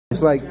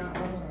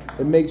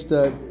makes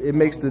like it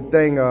makes the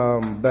thing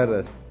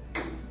better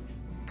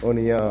on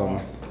the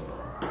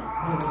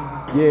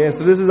yeah.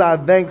 So this is our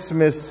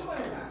Thanksmas.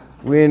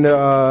 We're in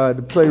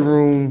the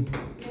playroom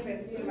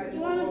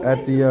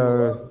at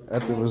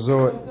the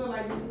resort.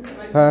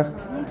 Huh?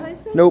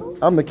 Nope.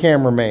 I'm the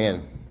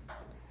cameraman.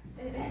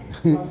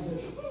 I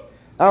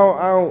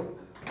don't.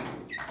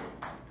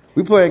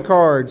 We playing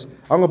cards.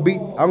 I'm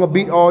gonna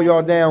beat all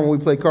y'all down when we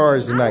play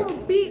cards tonight. I will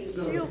beat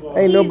you.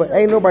 Ain't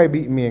nobody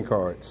beating me in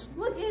cards.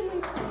 What game we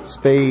play?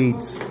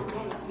 Spades.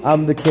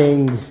 I'm the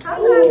king. I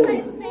don't know how to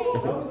play spades.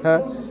 Huh? I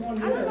don't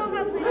know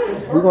how to play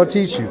spades. We're gonna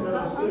teach you.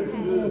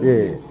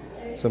 Okay.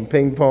 Yeah. Some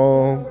ping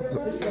pong.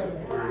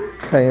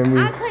 Paying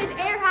me. I played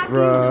air hockey.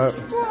 Rob.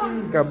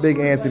 Strong. How big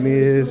Anthony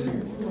is.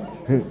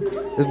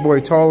 This boy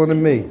taller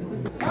than me.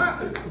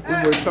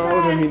 This boy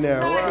taller than me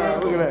now. Wow,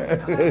 look at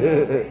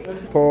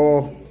that.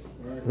 Paul,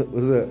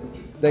 what's up?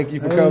 Thank you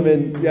for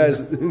coming.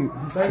 Yes.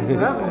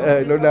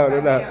 No doubt,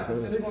 no doubt.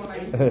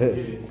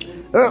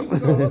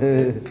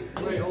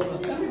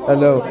 I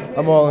know.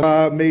 I'm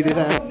all made it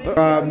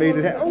happen. Made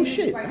it happen. Oh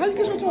shit! How you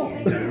get so tall?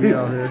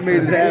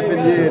 Made it happen.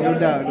 Yeah, no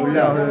doubt, no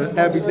doubt.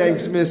 Happy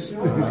Thanksmas.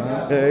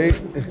 Hey.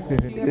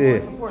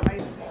 Yeah.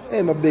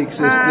 Hey, my big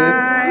sister.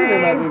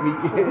 Hi. My baby.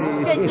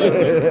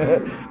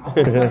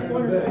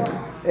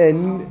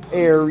 And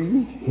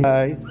Ari.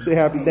 Hi. Say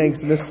happy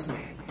Thanksmas.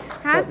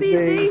 Happy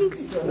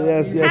Thanks.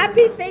 Yes, yes.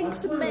 Happy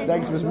Thanksmas.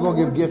 Thanksmas. We're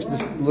gonna give gifts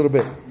this a little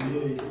bit.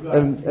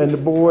 And the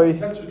boy.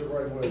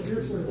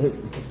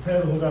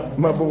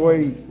 My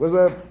boy. What's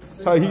up?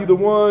 Tahi the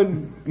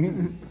one.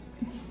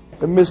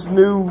 And Miss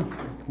New.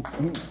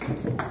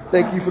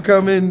 Thank you for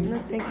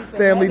coming. Thank you for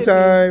Family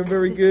time.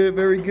 Very good.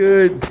 Very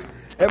good.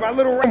 And my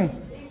little room.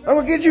 I'm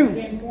gonna get you.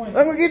 I'm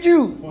gonna get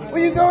you.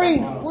 Where you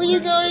going? Where you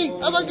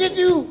going? I'm gonna get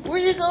you. Where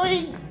you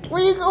going?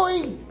 Where you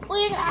going?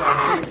 Where you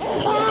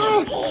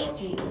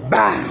going?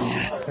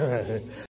 Bye.